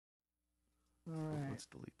let's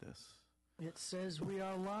delete this. It says we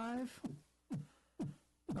are live.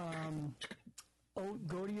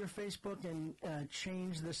 Go to your Facebook and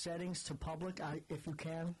change the settings to public if you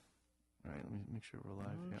can. All right, let me make sure we're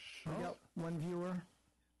live. Yeah. We got one viewer.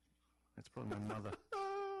 That's probably my mother.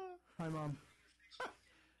 Hi, Mom.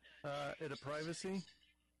 At a privacy?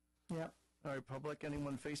 Yep. All right, public.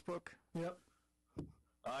 Anyone Facebook? Yep.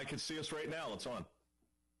 I can see us right now. It's on.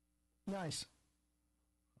 Nice.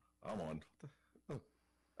 I'm on.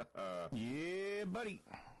 Yeah, buddy.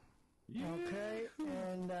 Yeah. Okay,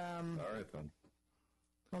 and all right then.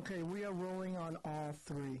 Okay, we are rolling on all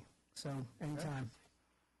three. So anytime. Rock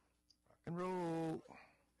and roll.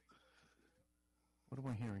 What am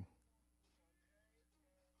I hearing?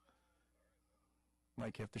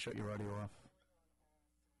 Mike, you have to shut your audio off.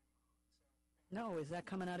 No, is that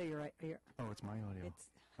coming out of your ear? Oh, it's my audio.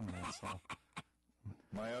 Oh, that's off.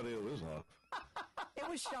 My audio is off. It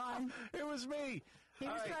was Sean. It was me. He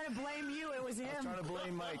was trying to blame you. It was him. I was trying to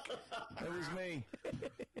blame Mike. It was me.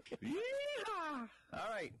 Yeah. All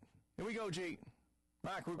right. Here we go, G.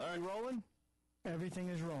 Mark, we rolling? Everything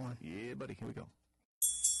is rolling. Yeah, buddy. Here we go.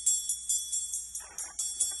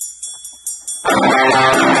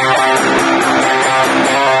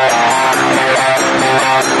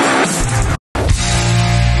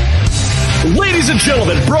 Ladies and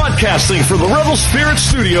gentlemen, broadcasting from the Revel Spirits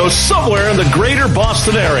studios somewhere in the greater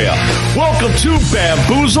Boston area. Welcome to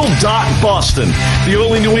Bamboozled.Boston, the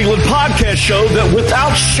only New England podcast show that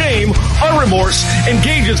without shame or remorse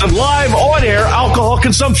engages in live on-air alcohol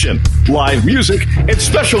consumption, live music, and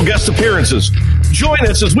special guest appearances. Join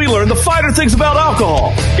us as we learn the finer things about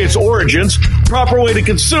alcohol, its origins, proper way to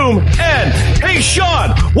consume, and, hey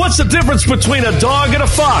Sean, what's the difference between a dog and a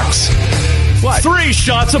fox? What? 3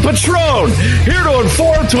 shots of Patron. Here to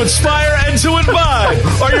inform, to inspire, and to imbibe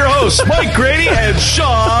are your hosts, Mike Grady and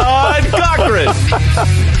Sean Corcoran.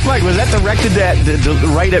 Mike, was that directed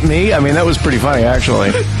right at me? I mean, that was pretty funny,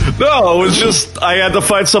 actually. No, it was just, I had to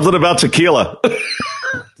find something about tequila.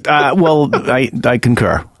 Well, I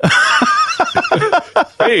concur.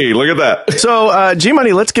 Hey, look at that. So,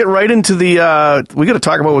 G-Money, let's get right into we got to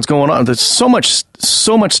talk about what's going on. There's so much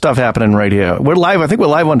stuff happening right here. We're live. I think we're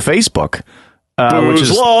live on Facebook. Which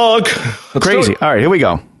is log. Crazy. All right, here we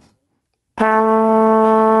go. Booze,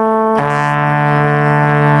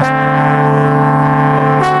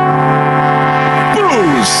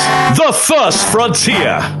 the first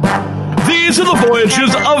frontier. These are the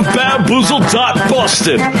voyages of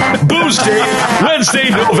Bamboozled.Boston. Booze Day, Wednesday,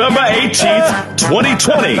 November 18th,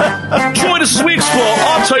 2020. Join us as we explore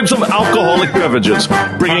all types of alcoholic beverages,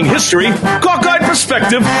 bringing history, cockeyed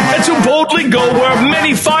perspective, and to boldly go where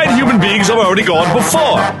many fine human beings have already gone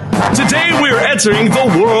before. Today we are entering the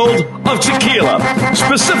world of tequila,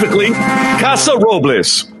 specifically Casa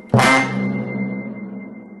Robles.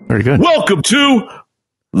 Very good. Welcome to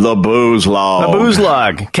the Booze Log. The Booze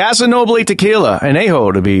Log. Casa Noble Tequila.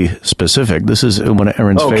 Anejo, to be specific. This is one of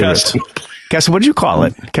Erin's favorites. Casa, what did you call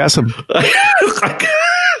it? Casa.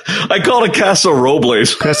 I call it Casa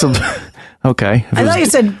Robles. Casa. Okay. I thought you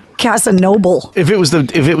said Casa Noble. If it was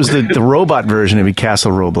the robot version, it'd be Casa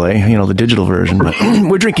Roble, the digital version. But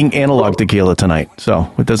we're drinking analog tequila tonight,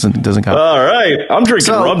 so it doesn't count. All right, I'm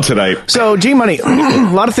drinking rum tonight. So, G-Money, a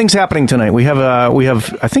lot of things happening tonight. We have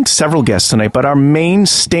I think several guests tonight, but our main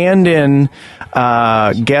stand-in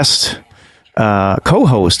guest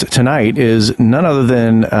co-host tonight is none other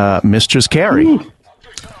than Mistress Carrie. Ooh.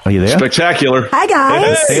 Are you there? Spectacular. Hi,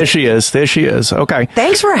 guys. There she is. Okay.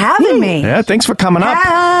 Thanks for having me. Yeah, thanks for coming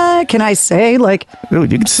up. Can I say, you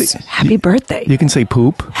can say happy birthday. You can say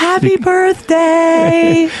poop. Happy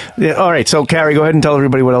birthday. Yeah, all right. So, Carrie, go ahead and tell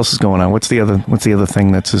everybody what else is going on. What's the other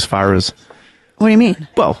thing that's as far as... What do you mean?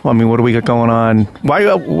 Well, I mean, what do we got going on? Why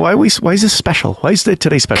is this special? Why is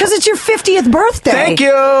today special? Because it's your 50th birthday. Thank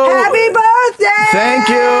you. Happy birthday. Thank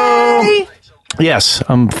you. Yes,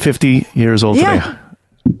 I'm 50 years old today.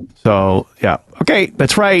 So, yeah. Okay,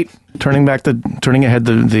 that's right. Turning ahead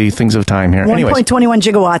the things of time here. 1.21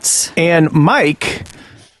 gigawatts. And Mike,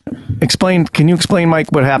 can you explain,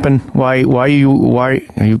 Mike, what happened? Why are you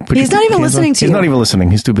He's not even listening to you. He's not even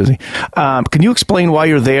listening. He's too busy. Can you explain why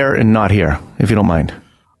you're there and not here, if you don't mind?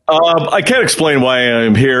 I can't explain why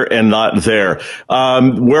I'm here and not there.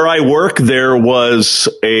 Where I work, there was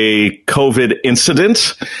a COVID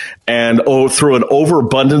incident, and through an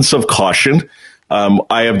overabundance of caution,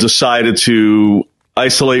 I have decided to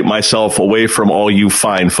isolate myself away from all you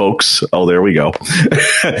fine folks. Oh, there we go.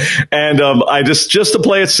 And I just to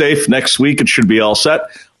play it safe, next week it should be all set.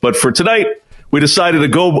 But for tonight, we decided to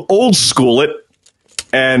go old school it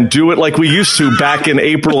and do it like we used to back in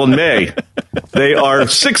April and May. They are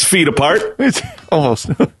 6 feet apart. It's almost.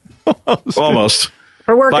 Almost.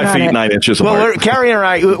 We're working 5 on feet, it. 9 inches Well, apart. Carrie and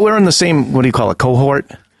I, we're in the same, what do you call it, cohort?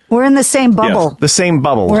 We're in the same bubble. The same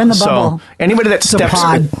bubble. We're in the So bubble. anybody that a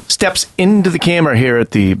pod. steps into the camera here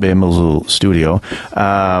at the Bamboozled studio,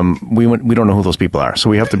 we don't know who those people are, so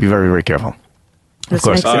we have to be very, very careful. This Of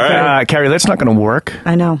course. makes it All right. very- Carrie, that's not going to work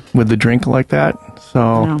I know. with the drink like that.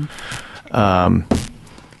 So, No.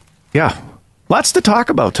 yeah. Lots to talk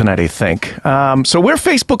about tonight, I think. So we're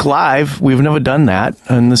Facebook Live. We've never done that,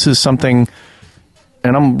 and this is something.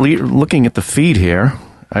 And I'm looking at the feed here.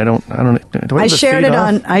 I don't. Do I have I the shared feed it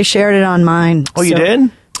off? I shared it on mine. Oh, you So-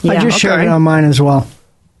 did? Yeah. I just shared Okay. it on mine as well.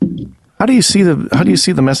 How do you see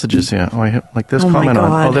the messages here? Oh, I have, like this Oh, my comment on.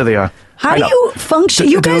 God. Oh, there they are. How I do know. you function?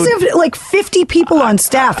 You guys Dude. have like 50 people on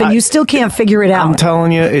staff, and you still can't figure it out. I'm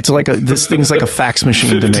telling you, it's like this thing's like a fax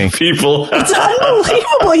machine to me. People. It's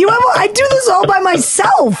unbelievable. I do this all by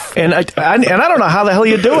myself. And I don't know how the hell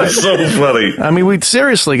you do it. So funny. I mean, we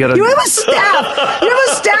seriously got to. You have a staff. You have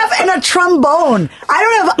a staff and a trombone. I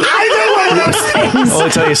don't have either one of those things. Well,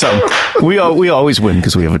 I'll tell you something. We always win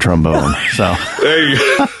because we have a trombone. So, There you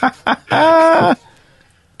go.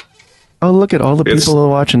 oh, look at all the people who are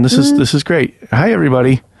watching. This is great. Hi,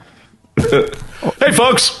 everybody. Hey,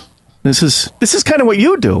 folks. This is kind of what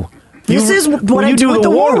you do. This is what when I you do do with the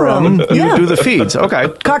the war War room. Room. You Yeah. do the feeds. Okay.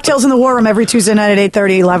 Cocktails in the War Room every Tuesday night at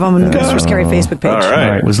 8:30 live on the Mistress Carrie Facebook page. All right.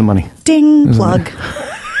 All right. Where's the money? Ding plug.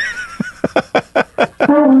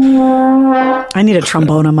 I need a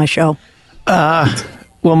trombone on my show.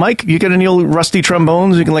 Well, Mike, you got any old rusty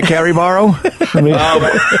trombones you can let Carrie borrow? I mean,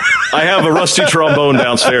 I have a rusty trombone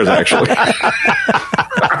downstairs, actually.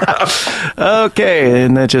 okay,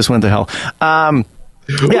 and that just went to hell.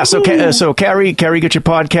 Yeah, so Carrie, get your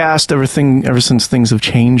podcast. Everything ever since things have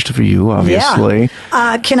changed for you, obviously.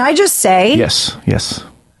 Yeah. Can I just say, Yes.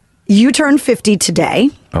 you turned 50 today.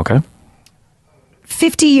 Okay.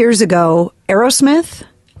 50 years ago, Aerosmith,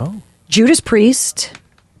 Judas Priest,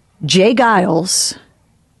 Jay Giles,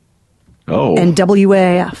 and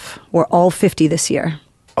WAF were all 50 this year.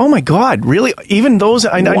 Oh my God! Really? Even those?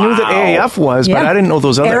 I knew that AAF was, but I didn't know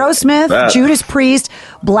those other. Aerosmith, Judas Priest,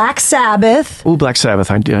 Black Sabbath. Ooh, Black Sabbath.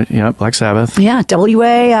 Yeah, Black Sabbath. Yeah,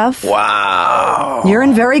 WAF. Wow. You're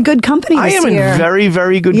in very good company this I am year. in very,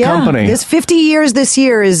 very good company. This 50 years this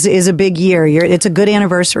year is a big year. It's a good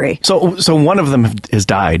anniversary. So one of them has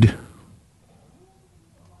died.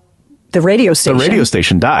 The radio station. The radio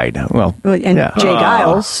station died. Well, And yeah. Jay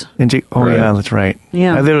Giles. And yeah, that's right.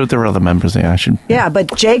 Yeah. There were other members there. I should. Yeah,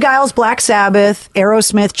 but Jay Giles, Black Sabbath,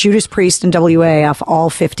 Aerosmith, Judas Priest, and WAF, all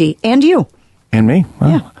 50. And you. And me. Well,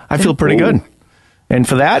 Yeah. I feel pretty good. And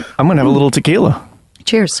for that, I'm going to have a little tequila.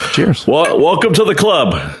 Cheers. Cheers. Well, welcome to the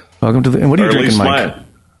club. Welcome to the. And what are Or you at drinking, least Mike? mine.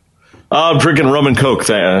 I'm drinking rum and Coke.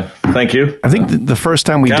 Thank you. I think the first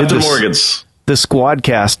time we Captain did this. Morgan's. This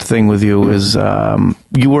Squadcast thing with you is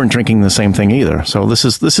you weren't drinking the same thing either. So this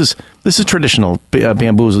is traditional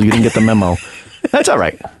bamboozle. You didn't get the memo. That's all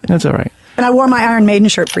right. That's all right. And I wore my Iron Maiden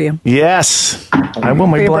shirt for you. Yes, I wore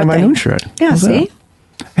my For your Blind My birthday. Noon shirt. Yeah, How's see?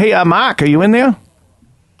 that? Hey, Mark, are you in there?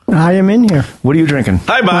 I am in here. What are you drinking?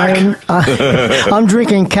 Hi, Mark. I'm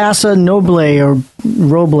drinking Casa Noble or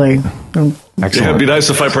Roble. Yeah, it'd be nice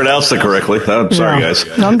if I pronounced it correctly. I'm sorry, guys.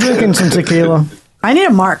 I'm drinking some tequila. I need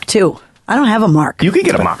a mark, too. I don't have a mark. You can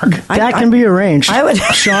get a Mark. That can be arranged. I would.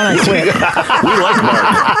 Sean, I quit. We like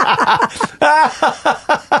Mark.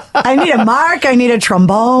 I need a mark. I need a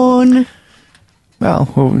trombone. Well,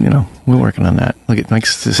 we're working on that. Look at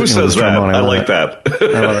Mike's Who sitting with says the that? trombone. I like that.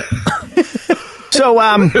 I love it. So,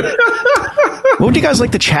 what would you guys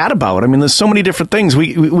like to chat about? I mean, there's so many different things.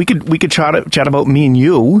 We could chat about me and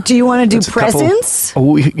you. Do you want to do That's a couple- presents?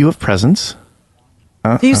 Oh, you have presents.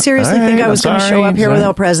 Do you seriously All think right, I was I'm going to show sorry. up here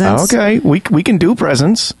without presents? Okay, we can do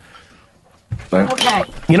presents. Okay.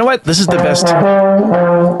 You know what? This is the best.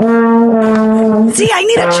 See, I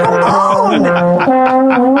need a trombone.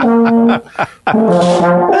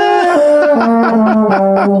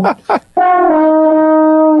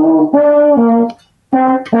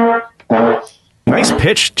 Nice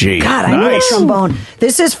pitch, G. God, I need a trombone.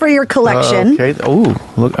 This is for your collection. Okay. Oh,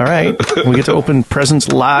 look. All right. We get to open presents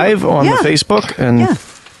live on the Facebook, and Yeah.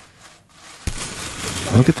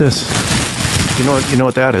 look at this. You know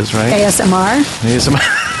what that is, right? ASMR.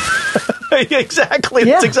 Exactly.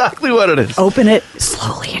 Yeah. That's exactly what it is. Open it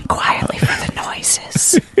slowly and quietly for the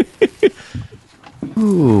noises.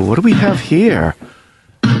 Ooh, what do we have here?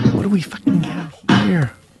 What do we fucking have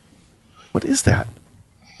here? What is that?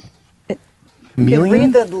 You Chameleon?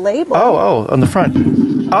 read the label. Oh, on the front.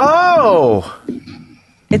 Oh!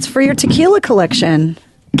 It's for your tequila collection.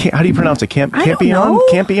 How do you pronounce it? I don't know.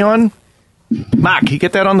 Campion? Mark, you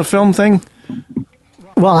get that on the film thing?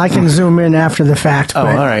 Well, I can zoom in after the fact. Oh,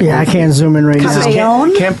 but all right. Yeah, I can't zoom in right now.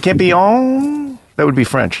 Capellon? Capellon? That would be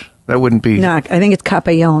French. That wouldn't be... No, I think it's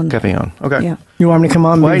Capellon. Capellon. Okay. Yeah. You want me to come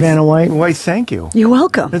on, Why, Vanna White? Why, thank you. You're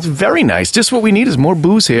welcome. That's very nice. Just what we need is more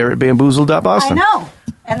booze here at Bamboozled.Boston. I know.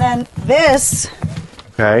 And then this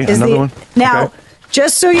Okay, is another the... one. Now, Okay.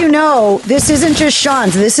 just so you know, this isn't just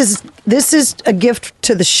Sean's. This is a gift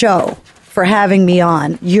to the show for having me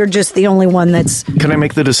on. You're just the only one that's... Can I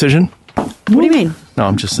make the decision? What do you mean? No,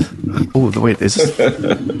 I'm just... Oh, wait, is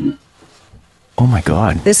this... Oh, my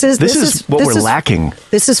God. This is what we're lacking.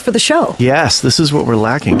 This is for the show. Yes, this is what we're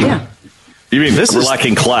lacking. Yeah. You mean This we're is-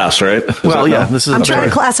 lacking class, right? Well, yeah, this is... I'm trying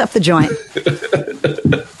to class up the joint.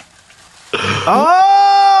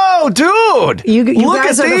 Oh, dude! You Look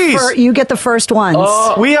guys at are these. you get the first ones.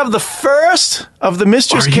 We have the first of the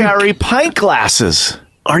Mistress Are you- Carrie pint glasses.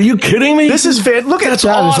 Are you kidding me? This is fan. Look at That's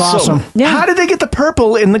That is awesome. awesome. Yeah. How did they get the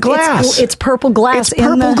purple in the glass? It's purple glass. It's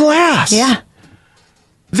purple glass. Yeah.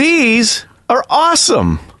 These are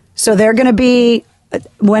awesome. So they're going to be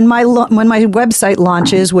when my website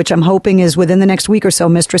launches, which I'm hoping is within the next week or so,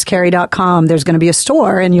 mistresscarrie.com. There's going to be a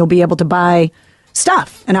store, and you'll be able to buy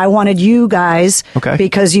stuff. And I wanted you guys, Okay.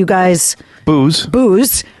 because you guys Booze.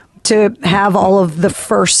 to have all of the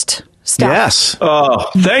first stuff. Yes. Oh,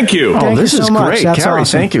 thank you. Oh, Thank this you is so much. great, That's Carrie.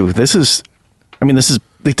 awesome. Thank you. This is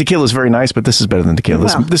the tequila is very nice, but this is better than tequila.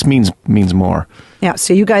 Well. This means more. Yeah.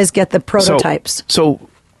 So you guys get the prototypes. So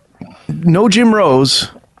no Jim Rose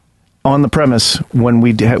on the premise when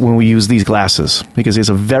we use these glasses, because he has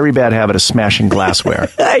a very bad habit of smashing glassware.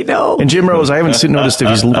 I know. And Jim Rose, I haven't noticed if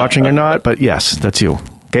he's watching or not, but yes, that's you.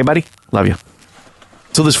 Okay, buddy? Love you.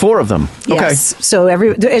 So there's 4 of them. Yes. So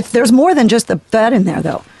there's more than just that in there,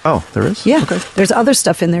 though. Okay. Oh, there is? Yeah. Okay. There's other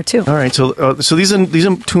stuff in there too. All right. So these are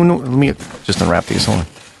 2 new... Let me just unwrap these. Hold on.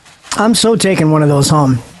 I'm so taking one of those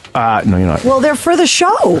home. No, you're not. Well, they're for the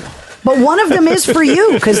show, but one of them is for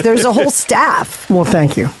you because there's a whole staff. Well,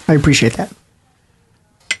 thank you. I appreciate that.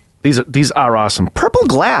 These are awesome. Purple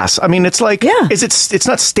glass. I mean, it's like... Yeah. It's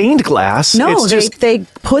not stained glass. No, it's just they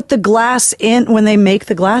put the glass in when they make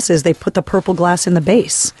the glasses. They put the purple glass in the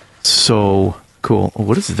base. so cool.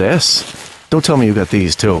 What is this? Don't tell me you got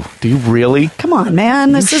these too. Do you really? Come on,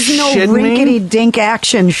 man. This is no shitting me? rinkety-dink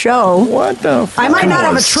action show. What the fuck? I might not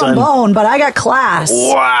have a son. trombone, but I got class.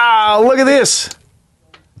 Wow, look at this.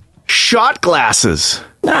 Shot glasses.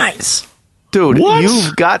 Nice. Dude, What?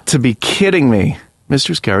 you've got to be kidding me.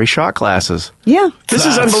 Mistress Carrie, shot glasses. Yeah. This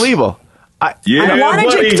is That's- unbelievable. Yeah, I wanted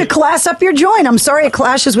buddy. you to class up your joint. I'm sorry it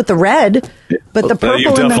clashes with the red, but the purple You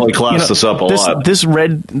and definitely the... classed this up a lot.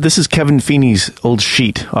 This is Kevin Feeney's old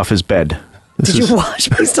sheet off his bed. Did you wash?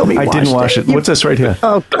 Please tell me you I didn't wash it. You- What's this right here?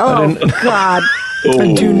 Oh, God.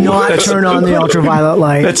 And do not turn on the ultraviolet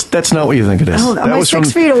light. That's not what you think it is. Oh, am I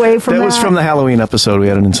 6 feet away from That was that? from the Halloween episode. We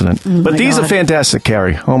had an incident. But my these are God. fantastic,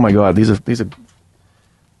 Carrie. Oh my God, these are.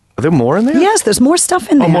 Are there more in there? Yes, there's more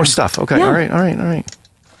stuff in there. Oh, more stuff. Okay. Yeah. All right.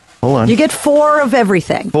 Hold on. You get 4 of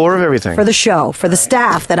everything 4 of everything for the show, for the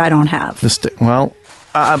staff that I don't have. Well,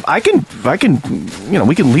 I can.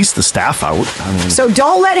 We can lease the staff out. I mean, So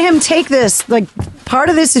don't let him take this. Like, part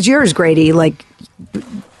of this is yours, Grady. Like,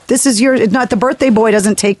 this is yours. Not the birthday boy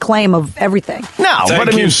doesn't take claim of everything. no, Thank but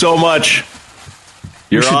I mean, you so much.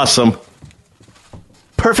 You're should- awesome.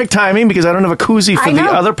 perfect timing because I don't have a koozie for I the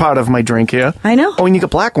know. other part of my drink here. I know. Oh, and you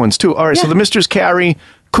got black ones too. All right, so Yeah. the Mistress Carrie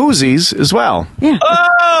koozies as well. Yeah.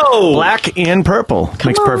 Oh, Black and purple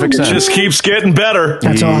makes on. perfect sense. just keeps getting better.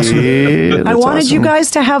 That's awesome. Yeah, I that's wanted you awesome.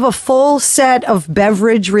 guys to have a full set of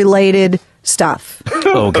beverage-related stuff.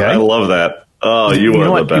 Okay. I love that. Oh, you You know are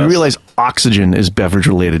what? the best. You realize oxygen is beverage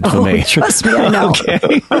related for Oh, me. trust me, I know.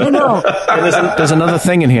 Okay. I know. There's another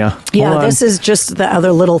thing in here. Yeah, Hold on. this is just the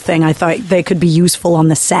other little thing. I thought they could be useful on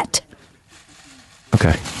the set.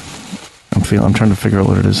 Okay. I'm trying to figure out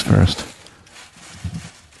what it is first.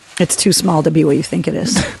 It's too small to be what you think it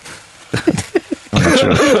is. I'm not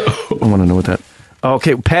sure. I want to know what that.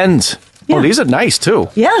 Okay, pens. Yeah. Oh, these are nice too.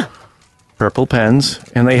 Yeah. Purple pens,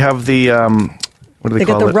 and they have the what do they They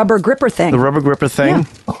call got the it? rubber gripper thing. The rubber gripper thing.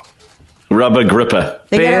 Yeah. Rubber gripper.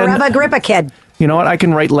 They got a Ban- rubber gripper, kid. You know what? I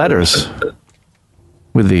can write letters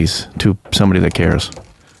with these to somebody that cares.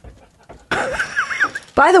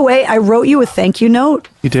 By the way, I wrote you a thank you note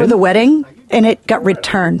You did? for the wedding, and it got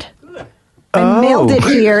returned. I mailed it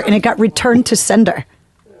here, and it got returned to sender.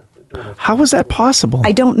 How was that possible?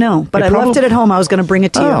 I don't know, but It I left it probab- at home. I was going to bring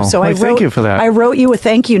it to Oh, you. So I well, wrote, thank you for that. I wrote you a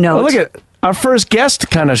thank you note. Oh, look at our first guest.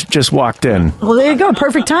 Kind of just walked in. Well, there you go.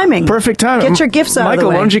 Perfect timing. Perfect time. Get your gifts out Michael, of the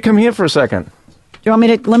way. why don't you come here for a second? Do you want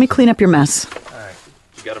me to? Let me clean up your mess.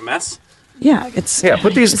 You got a mess? Yeah, it's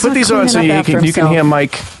Put these it's not on so cleaning up you after can hear himself.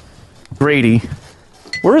 Mike Grady.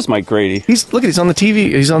 Where is Mike Grady? He's on the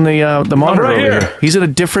TV. He's on the monitor right over here. here. He's in a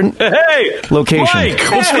different Hey, location. Mike,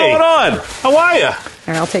 what's Hey. going on? How are you?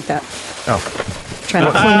 Here, I'll take that. Oh, Trying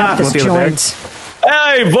to clean up You this want the other bag? joint.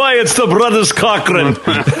 Hey, boy, it's the brothers Corcoran.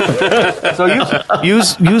 so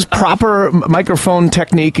use proper microphone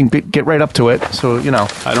technique and get right up to it. So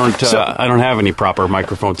I don't have any proper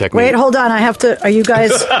microphone technique. Wait, hold on. I have to. Are you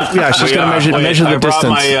guys? yeah, she's gonna measure the I brought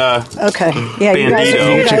distance. my Okay. Yeah, you guys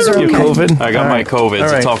Bandito. are Your okay. COVID. I got All my right. COVID. All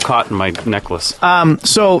right. It's all caught in my necklace.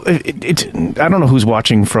 So I don't know who's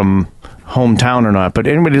watching from hometown or not, but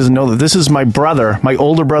anybody doesn't know that this is my brother, my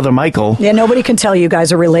older brother Michael. Yeah, nobody can tell you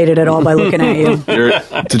guys are related at all by looking at you.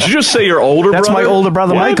 Did you just say your older That's brother? my older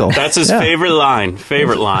brother Michael. That's his Yeah. favorite line.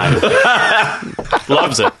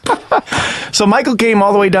 Loves it. So Michael came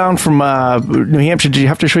all the way down from New Hampshire. Did you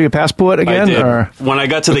have to show your passport again? I did. Or? When I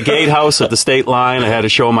got to the gatehouse at the state line, I had to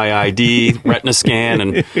show my ID, retina scan,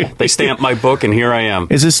 and they stamped my book, and here I am.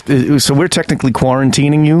 Is this so? We're technically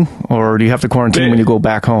quarantining you, or do you have to quarantine when you go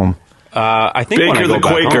back home? I think when I Baker go the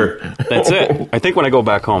back Quaker. home, that's it. I think when I go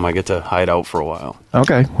back home, I get to hide out for a while.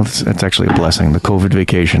 Okay, well that's actually a blessing. The COVID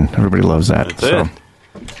vacation, everybody loves that. That's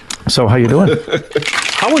So how you doing?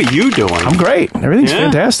 How are you doing? I'm great. Everything's Yeah.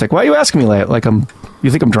 fantastic. Why are you asking me that? Like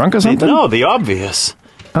you think I'm drunk or something? No, the obvious.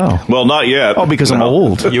 Oh. Well, not yet. Oh, because I'm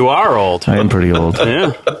old. You are old. I am pretty old.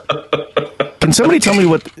 Yeah. Can somebody tell me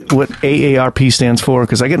what AARP stands for?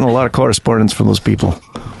 Because I get in a lot of correspondence from those people.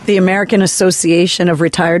 The American Association of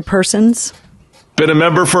Retired Persons. Been a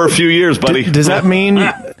member for a few years, buddy. Does that mean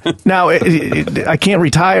now I can't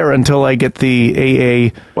retire until I get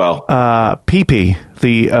the PP,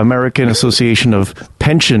 the American Association of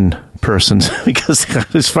Pension Persons? Because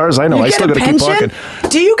as far as I know, You I get still a got to keep pension? walking.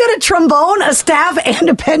 Do you get a trombone, a staff, and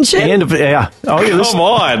a pension? And yeah, oh yeah, Come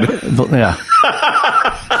on. yeah.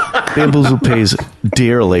 Bamboozled pays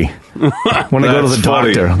dearly. When I go to the That's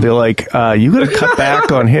funny. doctor, they're like, "You got to cut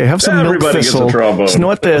back on here. Have some milk Everybody gets a thistle. trombone.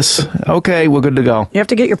 Snort this. Okay, we're good to go." You have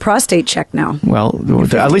to get your prostate checked now. Well,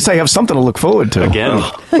 at least I have something to look forward to. Again.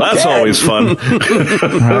 That's always fun.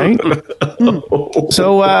 Right?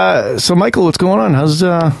 So Michael, what's going on? How's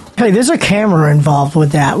Hey, there's a camera involved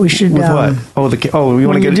with that. We should. with what? Oh, you want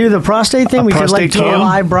When to you get do the prostate thing, a we could prostate do a cam?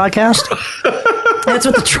 live broadcast. That's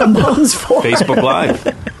what the trombone's for. Facebook Live.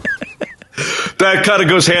 That kind of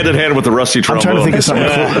goes hand in hand with the rusty I'm trombone. trying to think of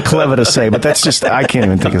something clever to say, but that's just I can't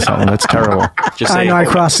even think of something. That's terrible. Just I say, know I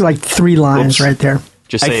crossed like 3 lines right there.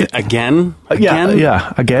 just say it again. Yeah, Again?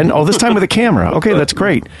 yeah. Again. Oh, this time with a camera. Okay, that's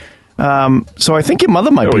great. So I think your mother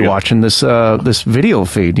might There we be go. watching this video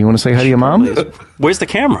feed. Do you want to say hi to your mom? Where's the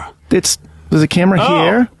camera? There's a camera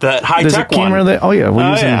here. That high There's tech a camera one. there. Oh yeah, we're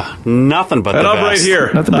Oh, using yeah. Nothing but And the I'm right best.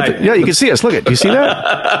 here. nothing but Hi. yeah. You can see us. Look at. Do you see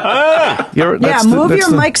that? Move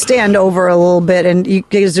your mic stand over a little bit, and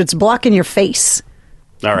because it's blocking your face.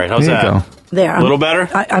 All right, how's There you that? go. There. A little better?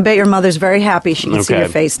 I bet your mother's very happy. She can see Okay. your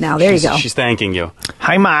face now. There you go. She's thanking you.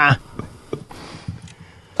 Hi, Ma.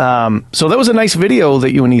 So that was a nice video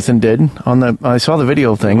that you and Ethan did on the. I saw the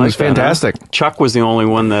video thing. It was Like that, huh? fantastic. Chuck was the only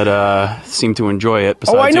one that seemed to enjoy it.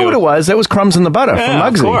 Oh, I know you. what it was. That was Crumbs in the Butter Yeah,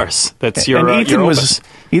 from Muggsy. of course. That's your. And your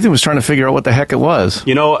Ethan was trying to figure out what the heck it was.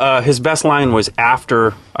 You know, his best line was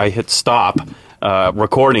after I hit stop,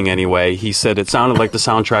 recording anyway. He said it sounded like the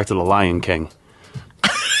soundtrack to The Lion King.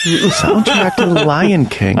 Soundtrack to The Lion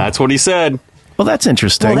King. That's what he said. Well, that's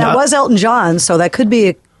interesting. Well, that was Elton John, so that could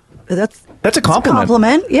be. That's a compliment.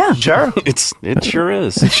 Compliment, yeah. Sure. It sure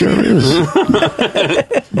is. Sure is.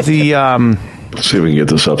 Let's see if we can get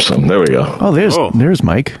this up some. There we go. Oh, there's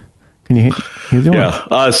Mike. Can you hear doing?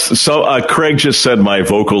 Yeah. So Craig just said my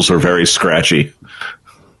vocals are very scratchy.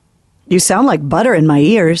 You sound like butter in my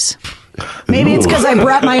ears. Maybe it's because I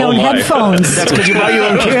brought my own Oh, my. headphones. That's because you buy your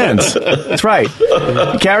own cans. That's right.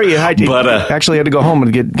 Carrie, you actually had to go home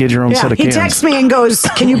and get your own Yeah, set of he cans. texts me and goes,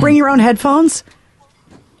 "Can you bring your own headphones?"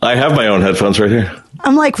 I have my own headphones right here.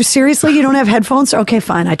 I'm like, seriously, you don't have headphones? Okay,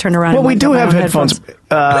 fine. I turn around. Well, and we went do and got have my own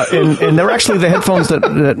headphones, and they're actually the headphones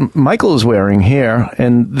that Michael is wearing here.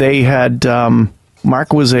 And they had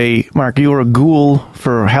Mark, you were a ghoul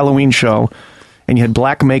for a Halloween show, and you had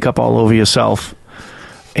black makeup all over yourself,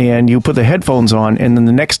 and you put the headphones on. And then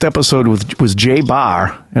the next episode was Jay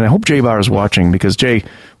Barr, and I hope Jay Barr is watching, because Jay,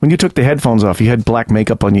 when you took the headphones off, you had black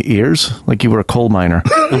makeup on your ears, like you were a coal miner.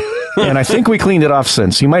 And I think we cleaned it off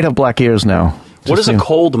since. You might have black ears now. What is a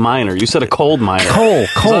cold miner? You said a cold miner. Coal. Is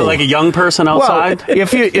that like a young person outside? Well,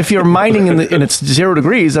 if you're mining and it's 0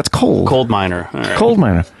 degrees, that's cold. Cold miner. All right. Cold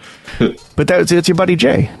miner. But it's your buddy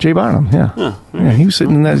Jay Barnum. Yeah, yeah. He was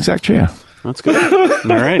sitting in that exact chair. That's good.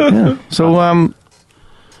 All right. Yeah. So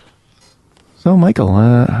So, Michael,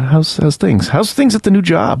 how's things? How's things at the new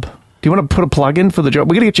job? Do you want to put a plug in for the job?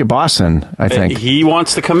 We got to get your boss in, I think. He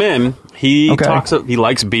wants to come in. He talks. He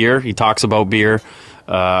likes beer. He talks about beer.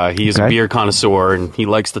 He's a beer connoisseur, and he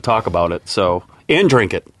likes to talk about it. So and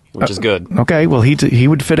drink it, which is good. Okay, well, he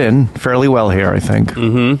would fit in fairly well here, I think.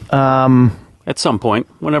 Mm-hmm. At some point,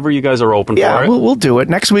 whenever you guys are open for it. Yeah, we'll do it.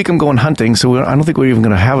 Next week I'm going hunting, so I don't think we're even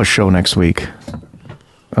going to have a show next week.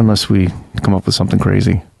 Unless we come up with something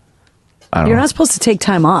crazy. You're not supposed to take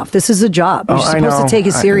time off. This is a job. You're supposed to take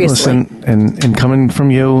it seriously. Listen, and coming from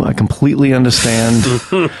you, I completely understand.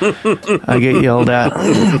 I get yelled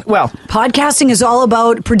at. Well, podcasting is all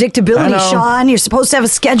about predictability, Sean. You're supposed to have a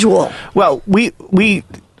schedule. Well,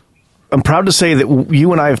 I'm proud to say that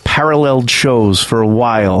you and I have paralleled shows for a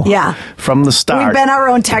while. Yeah. From the start. We've been our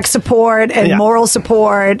own tech support and moral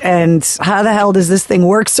support and how the hell does this thing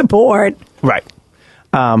work support. Right.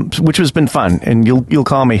 Which has been fun. And you'll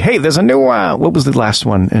call me, hey, there's a new, what was the last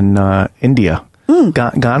one in India?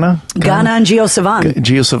 Ghana and GeoSavan.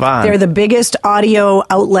 GeoSavan. They're the biggest audio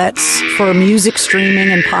outlets for music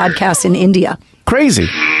streaming and podcasts in India. Crazy.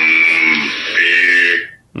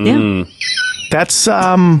 Yeah. That's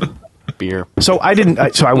beer. So I wouldn't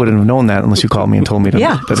have known that unless you called me and told me to.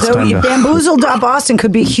 Yeah. So Bamboozled.Boston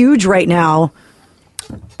could be huge right now.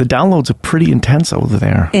 The downloads are pretty intense over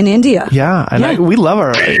there in India. Yeah, and we love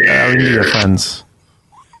our India friends.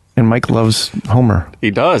 And Mike loves Homer.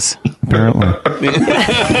 He does. Apparently.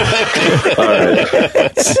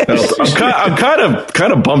 I'm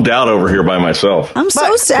kind of bummed out over here by myself. I'm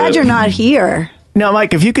so sad you're not here. Now,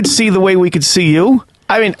 Mike, if you could see the way we could see you,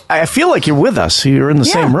 I mean, I feel like you're with us. You're in the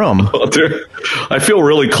same room. I feel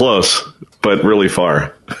really close, but really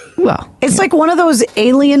far. Well, it's like one of those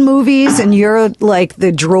alien movies, and you're like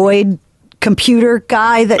the droid computer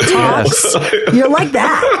guy that talks. Yes. You're like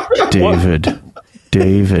that.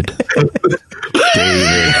 David.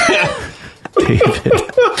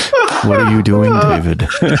 What are you doing, David?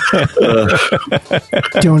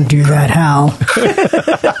 Don't do that, Hal.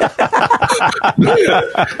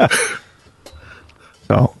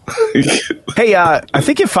 So, hey, I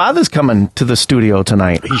think your father's coming to the studio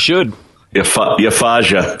tonight. He should.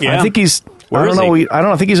 Yafaja. Yeah. I think he's. Where is he? I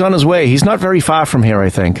don't think he's on his way. He's not very far from here, I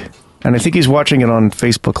think. And I think he's watching it on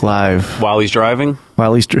Facebook Live. While he's driving?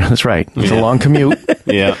 That's right. It's a long commute.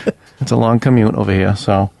 Yeah. It's a long commute over here,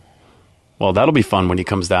 so. Well, that'll be fun when he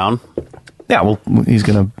comes down. Yeah, well, he's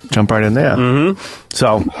going to jump right in there. Mm-hmm.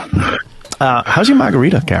 So, how's your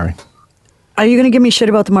margarita, Carrie? Are you going to give me shit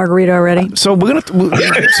about the margarita already? So we have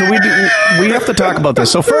to talk about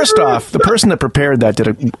this. So first off, the person that prepared that did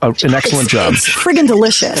an excellent job. It's friggin'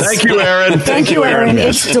 delicious. Thank you, Erin. Thank you, Erin.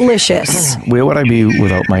 Yes. It's delicious. Where would I be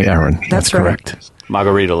without my Erin? That's correct. Right.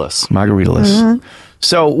 Margaritaless. Mm-hmm.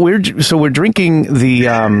 So we're drinking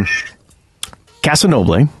the Casa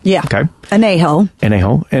Noble. Yeah. Okay. Anejo.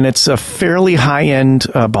 And it's a fairly high-end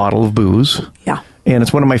bottle of booze. Yeah. And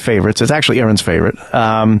it's one of my favorites. It's actually Erin's favorite.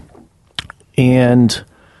 And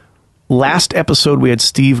last episode we had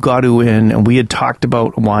Steve Gaudu in, and we had talked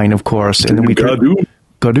about wine, of course. And then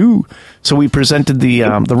Gaudu. So we presented the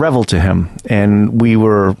Revel to him, and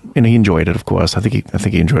he enjoyed it, of course. I think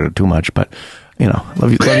he enjoyed it too much, but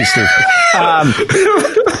love you, Steve.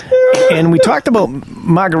 And we talked about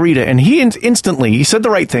margarita, and he instantly said the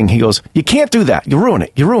right thing. He goes, "You can't do that. You ruin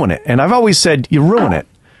it." And I've always said, "You ruin it."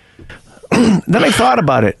 Then I thought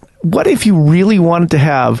about it. What if you really wanted to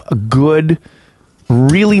have a good,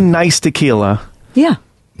 really nice tequila? Yeah.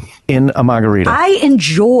 In a margarita. I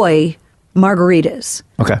enjoy margaritas.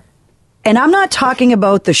 Okay. And I'm not talking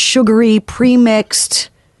about the sugary,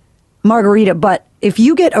 pre-mixed margarita, but if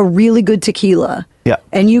you get a really good tequila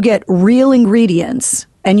and you get real ingredients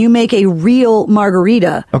and you make a real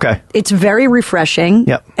margarita, it's very refreshing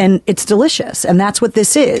and it's delicious. And that's what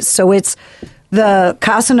this is. So it's the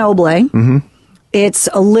Casa Noble. Mm-hmm. It's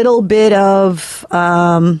a little bit of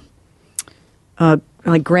like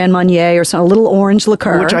Grand Marnier or a little orange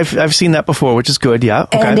liqueur. Which I've seen that before, which is good, yeah.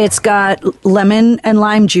 Okay. And it's got lemon and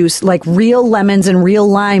lime juice, like real lemons and real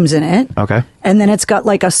limes in it. Okay. And then it's got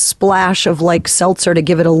like a splash of like seltzer to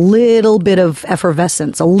give it a little bit of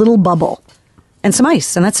effervescence, a little bubble. And some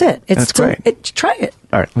ice, and that's it. That's great. Try it.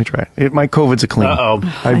 All right, let me try it. My COVID's a clean. Uh-oh. I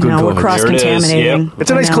have good COVID. We're cross-contaminating. Yep. It's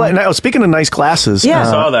a nice glass. Now, speaking of nice glasses. Yeah. I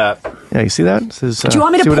saw that. Yeah, you see that? It says, do you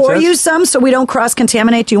want me to pour you some so we don't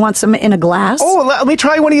cross-contaminate? Do you want some in a glass? Oh, let me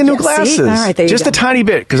try one of your new glasses. See? All right, there you Just go. a tiny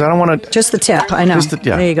bit, because I don't want to... Just the tip, I know.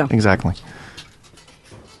 There you go. Exactly.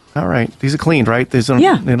 All right. These are cleaned, right?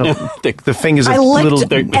 Yeah. The fingers are I little...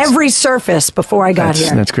 licked every surface before I got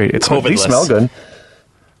here. That's great. COVID-less. They smell good.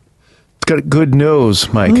 It's got a good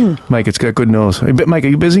nose, Mike. Mike, it's got a good nose. Hey, Mike, are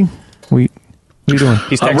you busy? What are you doing?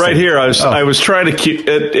 He's I'm right here. I was trying to keep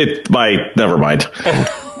it. Never mind.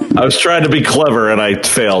 I was trying to be clever and I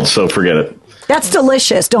failed, so forget it. That's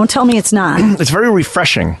delicious. Don't tell me it's not. It's very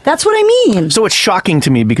refreshing. That's what I mean. So it's shocking to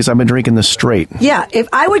me because I've been drinking this straight. Yeah, if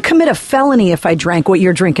I would commit a felony if I drank what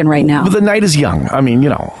you're drinking right now. But the night is young. I mean, you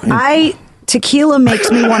know. Tequila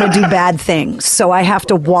makes me want to do bad things, so I have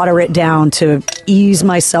to water it down to ease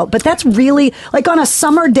myself. But that's really, like on a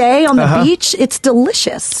summer day on the beach, it's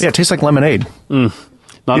delicious. Yeah, it tastes like lemonade.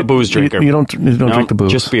 Not a booze drinker. You don't drink the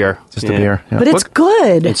booze. Just beer. Just the beer. Yeah. But it's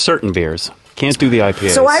good. It's certain beers. Can't do the IPAs.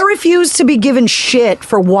 So I refuse to be given shit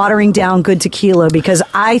for watering down good tequila because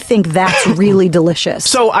I think that's really delicious.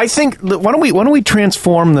 So I think, why don't we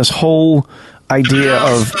transform this whole idea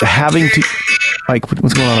of having to, like,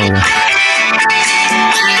 what's going on over there?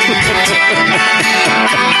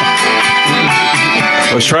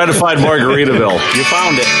 I was trying to find Margaritaville. You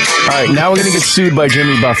found it. All right, now we're going to get sued by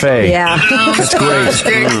Jimmy Buffet. Yeah. That's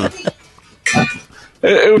great.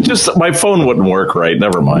 It was just, my phone wouldn't work right.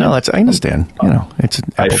 Never mind. No, I understand. You know, it's an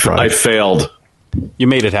Apple product. I failed. You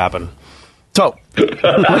made it happen. So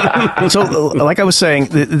like I was saying,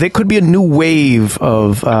 there could be a new wave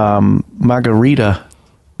of margarita,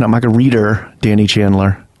 Danny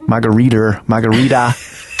Chandler. Margarita.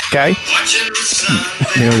 Okay?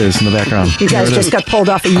 There it is in the background. You guys just got pulled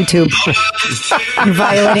off of YouTube. You're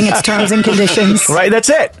violating its terms and conditions. Right, that's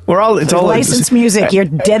it. It's all licensed music. You're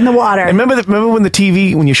dead in the water. And remember when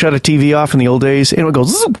when you shut a TV off in the old days, it would go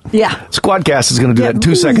zoop. Yeah. Squadcast is going to do that in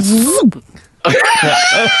 2 seconds. Zoop.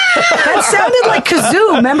 That sounded like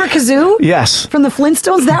Kazoo. Remember Kazoo? Yes. From the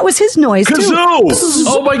Flintstones? That was his noise, too. Kazoo!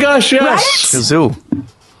 Oh my gosh, yes. Right? Kazoo.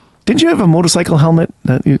 Didn't you have a motorcycle helmet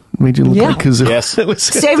that made you look like Kazoo? Yes.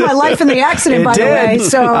 Saved my life in the accident, by the way.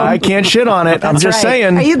 So I can't shit on it. I'm just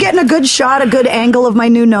saying. Are you getting a good shot, a good angle of my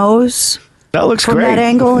new nose? That looks From great. that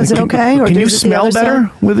angle, is it okay? Or can you is it the smell other better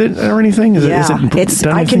side? with it or anything? Is Yeah, it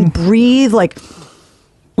I can breathe like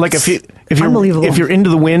unbelievable. if you're into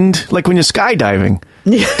the wind, like when you're skydiving,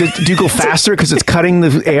 do you go faster because it's cutting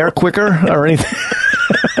the air quicker or anything?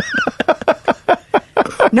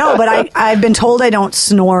 No, but I've been told I don't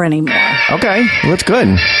snore anymore. Okay, well, that's good.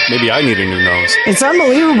 Maybe I need a new nose. It's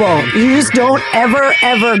unbelievable. You just don't ever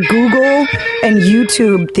Google and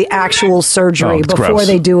YouTube the actual surgery before gross.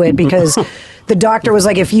 they do it because the doctor was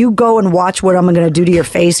like, if you go and watch what I'm going to do to your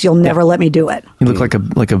face, you'll never let me do it. You look like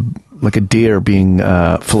a deer being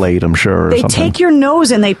filleted, I'm sure. They take your nose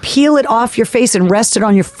and they peel it off your face and rest it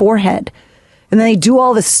on your forehead. And then they do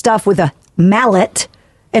all this stuff with a mallet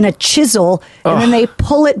and a chisel, and then they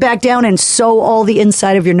pull it back down and sew all the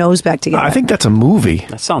inside of your nose back together. I think that's a movie.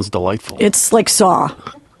 That sounds delightful. It's like Saw.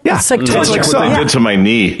 Yeah. It's like torture. That's like what they did to my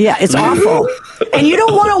knee. Yeah, it's awful. And you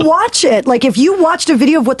don't want to watch it. Like, if you watched a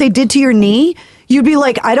video of what they did to your knee, you'd be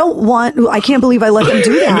like, I can't believe I let them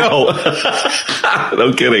do that. No.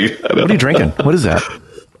 No kidding. What are you drinking? What is that?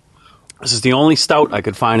 This is the only stout I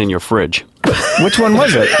could find in your fridge. Which one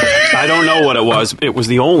was it? I don't know what it was. It was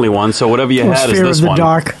the only one, so whatever you had is Fear this of the one.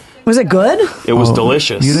 Dark. Was it good? It was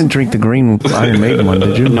delicious. You didn't drink the green Iron Maiden one,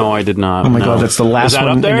 did you? No, I did not. Oh my no. God, that's the last Is that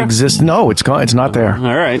one up there? in existence. No, it's gone. It's not there.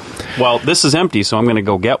 All right. Well, this is empty, so I'm going to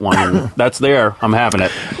go get one. And that's there. I'm having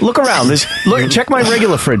it. Look around. Check my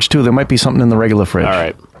regular fridge too. There might be something in the regular fridge. All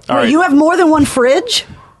right. All Wait, right. you have more than one fridge?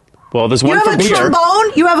 Well, there's You one have for a beer.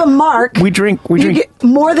 trombone? You have a mark? We drink. You get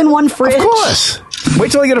more than one fridge? Of course.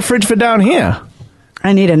 Wait till I get a fridge for down here.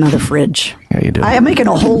 I need another fridge. Yeah, you do. I am making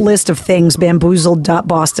a whole list of things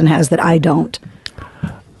Bamboozled.Boston has that I don't.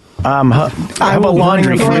 How about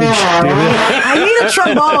laundry fridge? I need a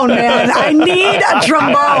trombone, man. I need a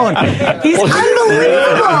trombone. He's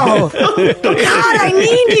unbelievable. God, I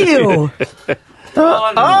need you.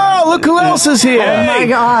 Oh, look who else is here! Oh my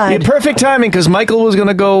God! Yeah, perfect timing because Michael was going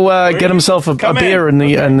to go get himself a beer in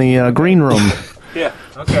the green room. Yeah.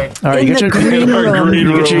 Okay. All right, In the green room.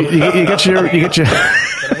 You get your.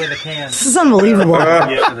 This is unbelievable.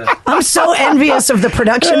 I'm so envious of the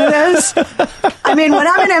production of this. I mean, when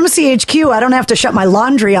I'm in MCHQ, I don't have to shut my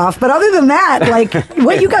laundry off. But other than that, like,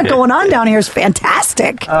 what you got going on down here is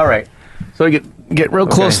fantastic. All right. So get real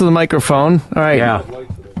close to the microphone. All right. Yeah.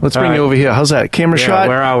 Let's bring you over here. How's that? Camera shot?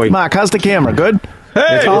 where are we? Mark, how's the camera? Good?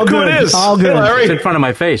 Hey, It's all look who good. it is. All good. Hey, Larry. It's in front of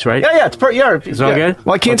my face, right? Yeah, it's all good?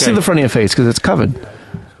 Well, I can't see Okay. the front of your face because it's covered.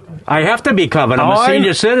 I have to be covered. I'm Oh, a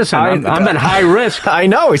senior citizen. I'm at high risk. I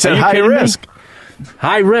know. It's Are at you high kidding me? risk.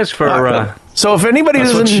 High risk for... So if anybody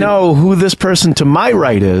doesn't know who this person to my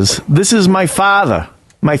right is, this is my father.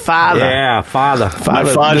 My father. yeah, father.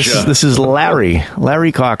 This is Larry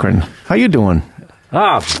Corcoran. How you doing?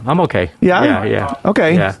 Oh, I'm okay. Yeah? Yeah.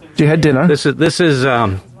 Okay. Yeah. Did you had dinner? This is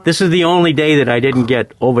this is the only day that I didn't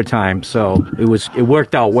get overtime, so it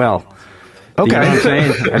worked out well. Okay. You know what I'm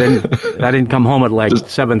saying? I didn't come home at like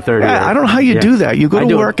 7:30. Yeah, I don't know how you do that. You go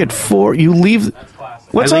to work at 4. You leave.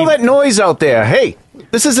 What's all that noise out there? Hey,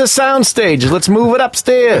 this is a sound stage. Let's move it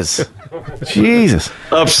upstairs. Jesus.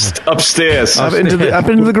 Upstairs. Up into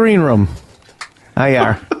the green room. Hi,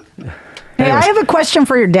 are. Hey, I have a question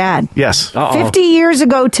for your dad. Yes. 50 years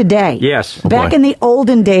ago today. Yes. Back in the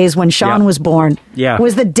olden days when Sean was born. Yeah.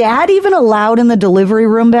 Was the dad even allowed in the delivery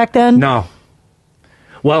room back then? No.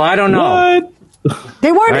 Well, I don't know. What?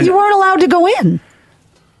 They weren't. You weren't allowed to go in.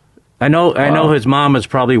 I know his mom is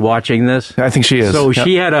probably watching this. I think she is. So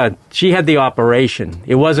she had the operation.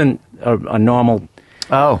 It wasn't a normal.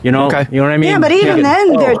 Oh, you know, okay. You know what I mean? Yeah, but even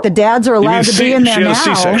then, the dads are allowed to be in there now. She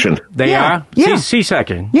had a C-section. They are? Yeah.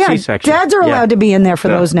 C-section. Yeah, C-section. dads are allowed to be in there for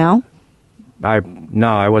those now. I wasn't.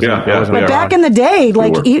 Yeah, I wasn't But back around. in the day,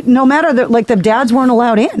 no matter the dads weren't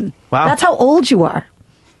allowed in. Wow. That's how old you are.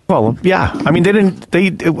 Well, yeah. I mean,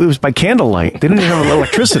 it was by candlelight. They didn't even have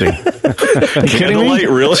electricity. Are you kidding me? Candlelight,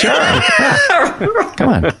 really? Come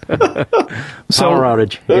on. Power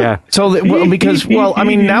outage. Yeah. I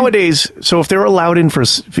mean, nowadays, so if they're allowed in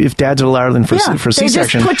if dads are allowed in for They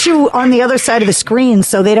C-section. just put you on the other side of the screen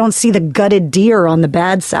so they don't see the gutted deer on the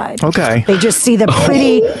bad side. Okay. They just see the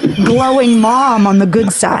pretty, glowing mom on the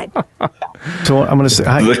good side. So I'm going to say,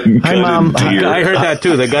 hi Mom. I heard that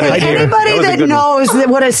too. They got it. Anybody that knows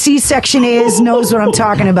what a C-section is knows what I'm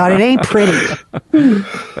talking about. It ain't pretty.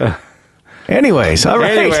 Anyways, all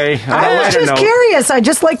right. Anyway, I was just curious. I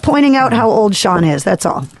just like pointing out how old Sean is. That's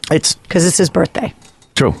all. It's because it's his birthday.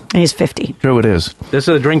 True. And he's 50. True, it is. This is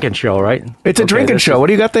a drinking show, right? It's a drinking show. What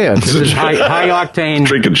do you got there? This is high octane.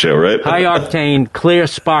 Drinking show, right? High octane, clear,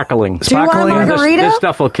 sparkling. Do you want a margarita? This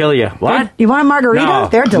stuff will kill you. What? You want a margarita? No,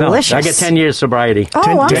 They're delicious. No. I get 10 years sobriety.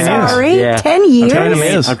 Oh, I'm 10 sorry. Yeah. 10 years?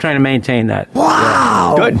 I'm trying to maintain that.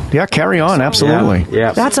 Wow. Good. Yeah, carry on. Absolutely.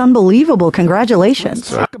 Yeah. That's unbelievable. Congratulations.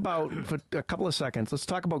 Talk about, for a couple of seconds, let's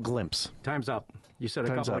talk about Glimpse. Time's up. You said a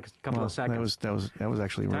couple of seconds. That was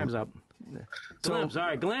actually right. Time's up. Glimpse. All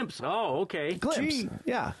right, glimpse. Oh, okay. Glimpse.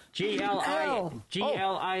 Yeah. G-L-I-M-P.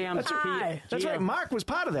 That's right. Mark was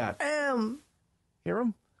part of that. Hear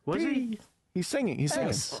him? Was he? He's singing. He's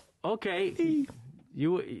singing. Okay.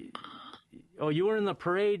 You were in the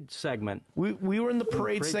parade segment. We were in the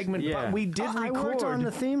parade segment, but we did record. I worked on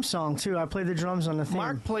the theme song, too. I played the drums on the theme.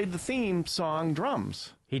 Mark played the theme song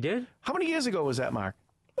drums. He did? How many years ago was that, Mark?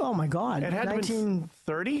 Oh, my God. It had to be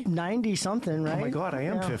 30? 90-something, right? Oh, my God, I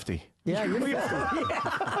am 50. Yeah, you're 50.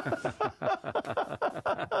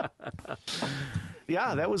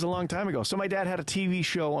 Yeah, that was a long time ago. So my dad had a TV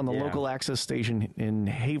show on the local access station in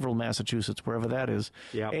Haverhill, Massachusetts, wherever that is.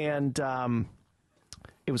 Yeah. And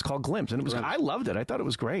it was called Glimpse, and it was I loved it. I thought it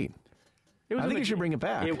was great. I think you should bring it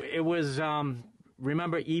back. It was,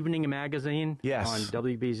 remember Evening Magazine? Yes. On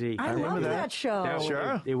WBZ? I love that show.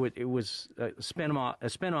 Sure. It was a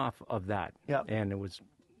spinoff of that. Yep. And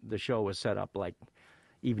the show was set up like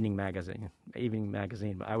Evening Magazine.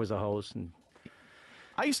 I was a host, and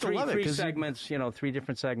I used to love it. Three segments, 3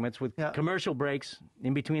 different segments with commercial breaks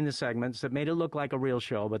in between the segments that made it look like a real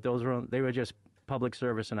show, but they were just public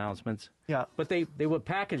service announcements. Yeah. But they were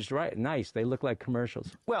packaged nice. They looked like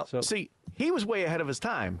commercials. Well, see, he was way ahead of his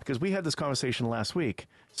time because we had this conversation last week.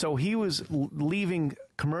 So he was leaving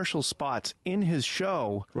commercial spots in his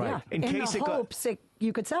show, Yeah. in case the hopes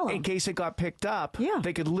you could sell them. in case it got picked up. Yeah.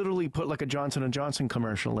 They could literally put like a Johnson & Johnson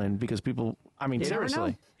commercial in because people. I mean,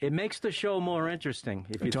 seriously, It makes the show more interesting.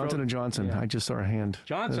 If you Johnson & Johnson. Yeah. I just saw a hand.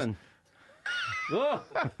 Johnson. Oh.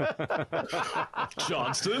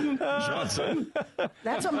 Johnson.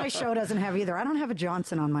 That's what my show doesn't have either. I don't have a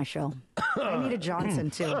Johnson on my show. I need a Johnson,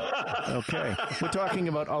 too. Okay. We're talking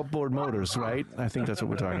about outboard motors, right? I think that's what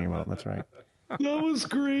we're talking about. That's right. That was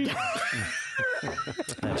great.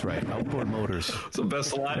 That's right. Outboard motors. It's the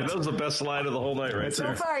best line. That was the best line of the whole night, right So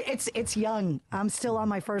there. far, it's young. I'm still on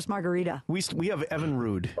my first margarita. We have Evan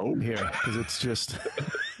Rude here because it's just.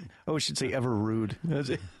 Oh, we should say Ever Rude.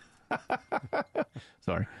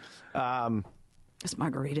 Sorry. This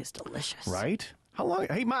margarita is delicious. Right? How long?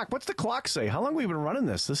 Hey, Mark, what's the clock say? How long have we been running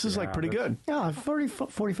this? This is like pretty good. Yeah,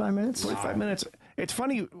 45 minutes. 45 minutes. It's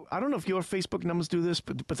funny. I don't know if your Facebook numbers do this,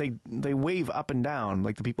 but they wave up and down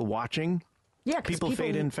like the people watching. Yeah, 'cause people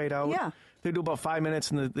fade in, fade out. Yeah. They do about 5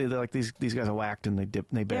 minutes, and they're like these guys are whacked, and they dip,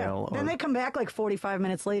 and they bail. Then they come back like 45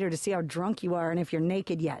 minutes later to see how drunk you are and if you're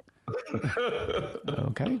naked yet.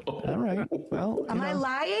 Okay. All right. Well, Am I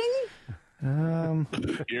lying?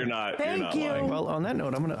 You're not. Thank you. Lying. well, on that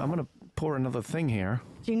note, I'm gonna pour another thing here.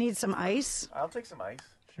 Do you need some ice? I'll take some ice.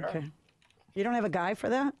 Sure. Okay. You don't have a guy for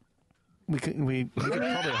that? We could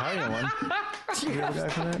probably hire one. You have a guy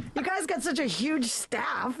for that? You guys got such a huge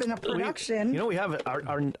staff in a production. We have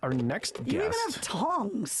our next guest. You even have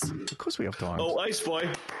tongs. Of course we have tongs. Oh, Ice Boy.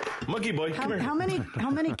 Monkey Boy. How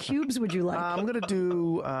many cubes would you like? I'm going to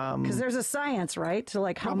do... Because there's a science, right? To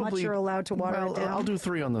like how much you're allowed to water it down? I'll do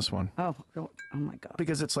 3 on this one. Oh my God.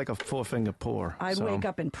 Because it's like a 4-finger pour. I'd wake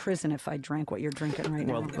up in prison if I drank what you're drinking right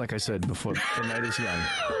now. Well, like I said before, the night is young.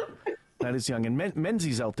 Night is young. And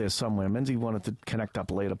Menzies out there somewhere. Menzie wanted to connect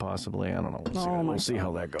up later, possibly. I don't know. We'll see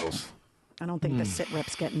how that goes. I don't think the sit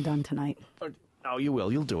rep's getting done tonight. Oh, you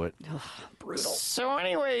will. You'll do it. Ugh, brutal. So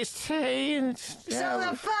anyways, today... So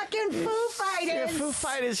the fucking Foo Fighters! Yeah, Foo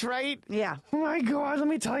Fighters, right? Yeah. Oh my God, let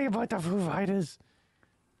me tell you about the Foo Fighters.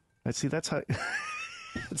 Let's see, that's how...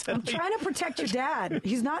 I'm trying to protect your dad.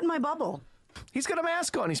 He's not in my bubble. He's got a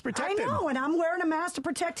mask on. He's protected. I know, and I'm wearing a mask to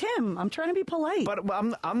protect him. I'm trying to be polite. But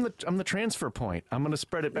I'm the transfer point. I'm going to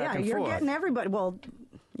spread it back and forth. Yeah, you're getting everybody. Well,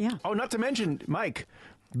 yeah. Oh, not to mention, Mike,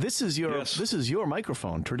 this is your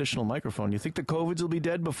microphone, traditional microphone. You think the COVIDs will be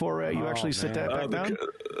dead before you actually sit that back down?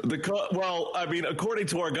 Well, I mean, according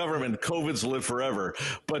to our government, COVIDs live forever.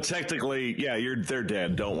 But technically, yeah, they're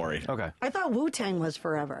dead. Don't worry. Okay. I thought Wu-Tang was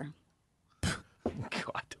forever.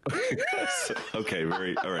 God. Okay,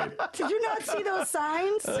 all right. Did you not see those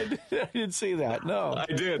signs? I didn't see that. No,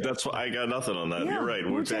 I did. That's why I got nothing on that. Yeah, You're right.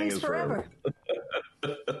 Wu-Tang is forever.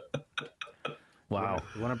 Wow.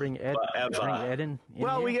 You want to bring Ed? Bring Ed in?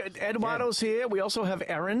 Well, we got Edwardo's here. We also have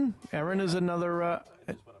Erin. Erin is another.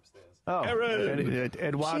 Erin.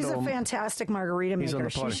 Eduardo. She's a fantastic margarita He's on maker.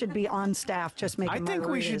 the party. She should be on staff just making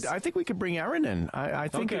margaritas. I think we could bring Erin in. I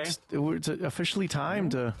think it's officially time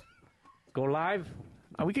to go live.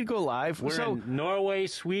 We could go live. We're in Norway,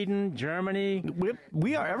 Sweden, Germany.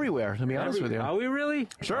 We are everywhere, to be honest with you. Are we really?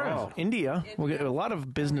 Sure. Oh. India. We'll get a lot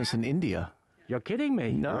of business in India. You're kidding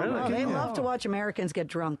me? No, really? no, they love to watch Americans get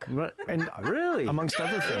drunk. And really, amongst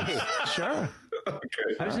other things. Sure.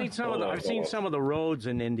 Okay. I've seen some of the roads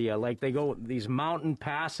in India. Like they go these mountain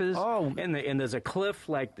passes. Oh, and there's a cliff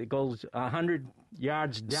like that goes 100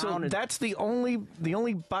 yards down. So that's the only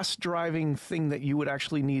bus driving thing that you would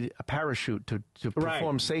actually need a parachute to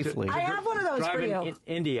perform safely. I have one of those for you. In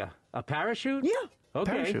India, a parachute? Yeah.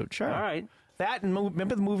 Okay. Parachute. Sure. All right. That and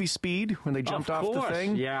remember the movie Speed when they jumped off the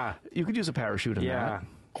thing? Yeah. You could use a parachute in that.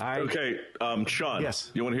 Okay, Sean.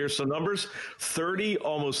 Yes. You want to hear some numbers?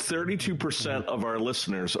 Almost 32% of our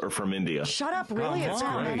listeners are from India. Shut up! Really, it's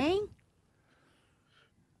that many?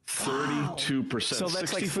 32%. So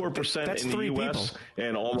that's 64% that's in the 3 U.S. people.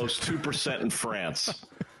 and almost 2% in France.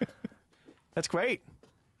 That's great.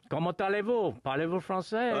 Comment allez-vous? Parlez-vous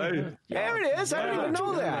français? There it is. I didn't even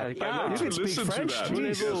know that. Yeah. You can speak French.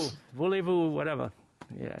 Voulez-vous, whatever.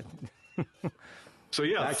 Yeah. So,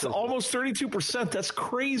 yeah, it's almost 32%. That's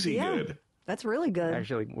crazy good. That's really good.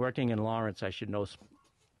 Actually, working in Lawrence, I should know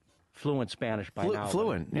fluent Spanish by now.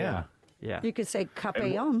 Fluent, yeah. You could say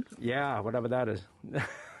capellon. Yeah, whatever that is.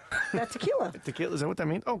 That's tequila. Tequila, is that what that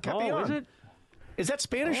means? Oh, capellon. Oh, is it? Is that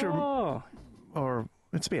Spanish or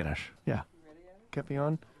it's Spanish? Yeah.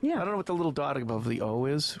 Capellon? Yeah. I don't know what the little dot above the O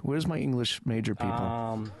is. Where's my English major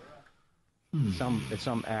people? It's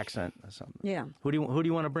some accent or something. Yeah. Who do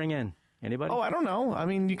you want to bring in? Anybody? Oh, I don't know. I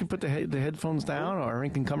mean, you can put the headphones down, or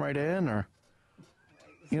Erin can come right in, or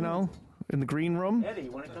in the green room. Eddie,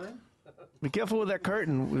 you want to come in? Be careful with that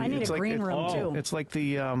curtain. I need a green room too. It's like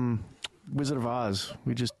the Wizard of Oz.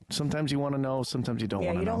 Sometimes you want to know, sometimes you don't want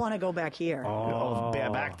to know. Yeah, you don't want to go back here. Oh,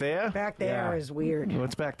 back there? Back there is weird.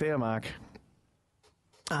 What's back there, Mark?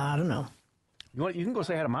 I don't know. You can go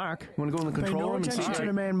say hi to Mark. You want to go in the control room and see? To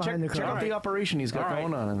the man behind the check curtain. out the operation he's got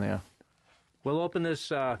going on in there. We'll open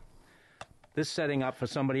this setting up for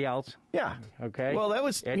somebody else. Yeah. Okay. Well, that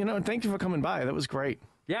was, thank you for coming by. That was great.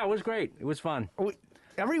 Yeah, it was great. It was fun.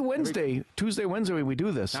 Every Wednesday, Tuesday, Wednesday, we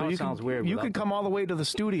do this. Now it sounds weird. You could come all the way to the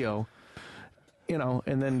studio,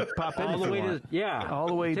 and then pop in all the way all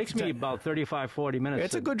the way. It takes me about 35, 40 minutes.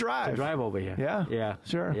 It's a good drive. To drive over here. Yeah. Yeah.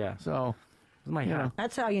 Sure. Yeah. So,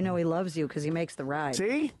 that's how you know he loves you, because he makes the ride.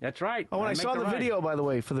 See? That's right. Oh, and I saw the video, by the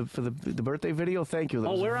way, for the birthday video. Thank you.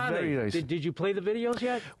 That where are they? Nice. Did you play the videos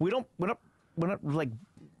yet? We're not like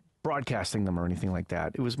broadcasting them or anything like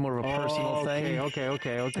that. It was more of a personal thing. Okay.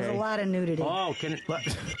 There's a lot of nudity. Oh,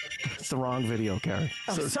 it's the wrong video, Carrie.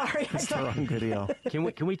 Sorry. It's the wrong video.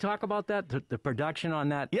 Can we talk about that? The production on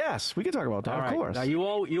that? Yes, we can talk about that. All right. Of course. Now you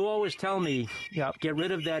always tell me, get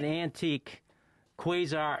rid of that antique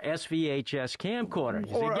Quasar SVHS camcorder.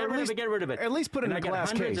 Get rid of it. At least put it in a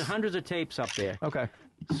glass case. Hundreds of tapes up there. Okay.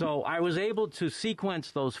 So I was able to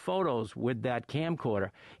sequence those photos with that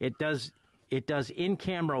camcorder. It does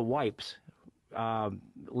in-camera wipes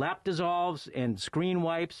lap dissolves and screen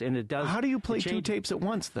wipes, and it does. How do you play two tapes at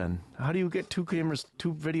once then? How do you get two cameras,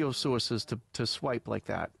 two video sources to swipe like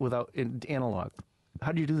that without analog?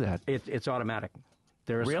 How do you do that? It's automatic.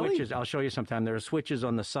 There are switches. I'll show you sometime. There are switches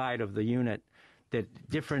on the side of the unit that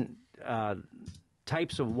different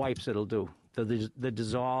types of wipes it'll do. The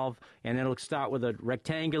dissolve, and it'll start with a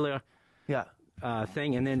rectangular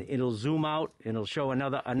thing, and then it'll zoom out, and it'll show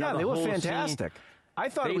another. Yeah, they were whole fantastic. Scene. I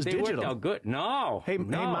thought it was digital. They worked out good. No. Hey,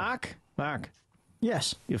 Mark.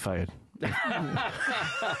 Yes. You're fired.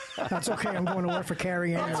 That's okay. I'm going to work for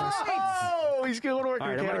Carrie anyways. Oh, he's going to work for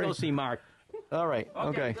Carrie. I'm going to go see Mark. All right.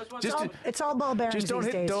 Okay. It's all ball bearings just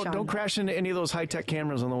these days, don't crash into any of those high-tech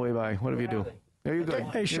cameras on the way by. Whatever you do. There you go.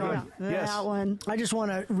 Hey, Sean. Yes. That one. I just want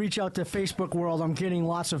to reach out to Facebook world. I'm getting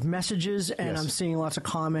lots of messages, and I'm seeing lots of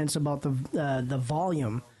comments about the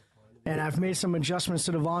volume. And I've made some adjustments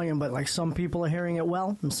to the volume, but like some people are hearing it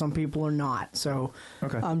well, and some people are not. So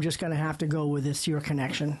I'm just going to have to go with this your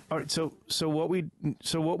connection. All right. So what we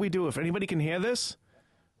do, if anybody can hear this,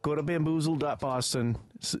 go to Bamboozled.Boston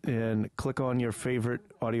and click on your favorite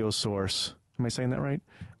audio source. Am I saying that right?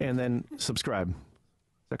 And then subscribe. Is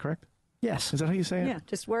that correct? Yes. Is that how you say it? Yeah,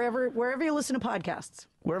 just wherever you listen to podcasts.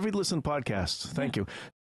 Wherever you listen to podcasts. Thank you.